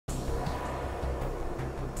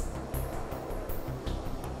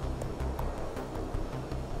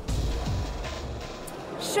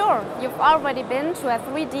Sure, you've already been to a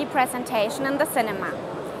 3D presentation in the cinema.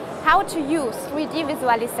 How to use 3D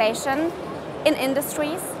visualization in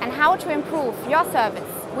industries and how to improve your service,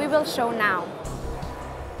 we will show now.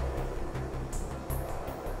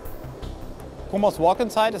 COMOS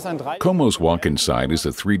Walkinside is a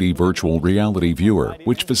 3D virtual reality viewer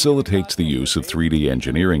which facilitates the use of 3D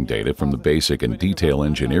engineering data from the basic and detail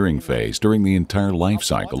engineering phase during the entire life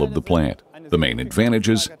cycle of the plant. The main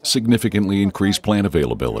advantages: significantly increased plant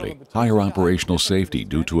availability, higher operational safety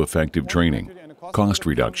due to effective training, cost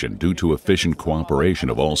reduction due to efficient cooperation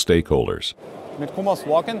of all stakeholders. With COMOS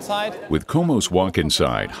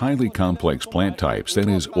Walkinside, highly complex plant types, that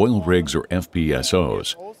is, oil rigs or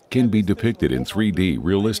FPSOs, can be depicted in 3D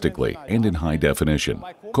realistically and in high definition.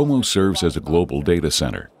 COMOS serves as a global data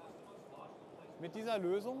center.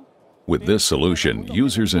 With this solution,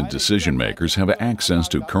 users and decision makers have access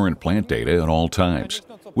to current plant data at all times,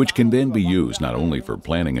 which can then be used not only for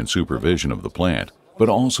planning and supervision of the plant, but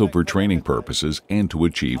also for training purposes and to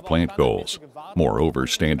achieve plant goals. Moreover,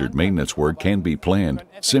 standard maintenance work can be planned,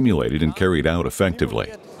 simulated, and carried out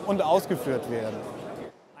effectively.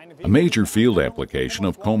 A major field application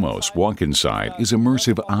of COMOS Walkinside is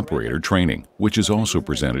immersive operator training, which is also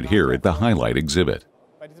presented here at the highlight exhibit.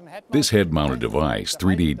 This head-mounted device,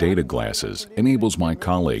 3D data glasses, enables my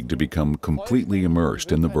colleague to become completely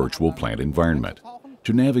immersed in the virtual plant environment,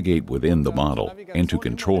 to navigate within the model, and to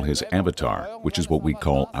control his avatar, which is what we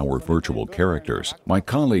call our virtual characters. My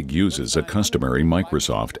colleague uses a customary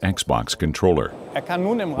Microsoft Xbox controller.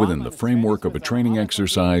 Within the framework of a training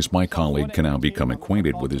exercise, my colleague can now become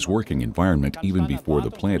acquainted with his working environment even before the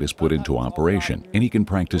plant is put into operation, and he can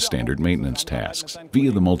practice standard maintenance tasks.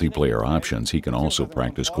 Via the multiplayer options, he can also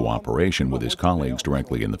practice cooperation with his colleagues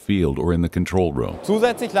directly in the field or in the control room.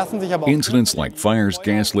 Incidents like fires,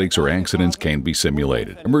 gas leaks, or accidents can be simulated.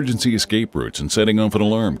 Emergency escape routes and setting off an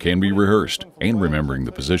alarm can be rehearsed, and remembering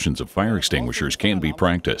the positions of fire extinguishers can be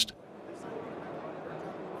practiced.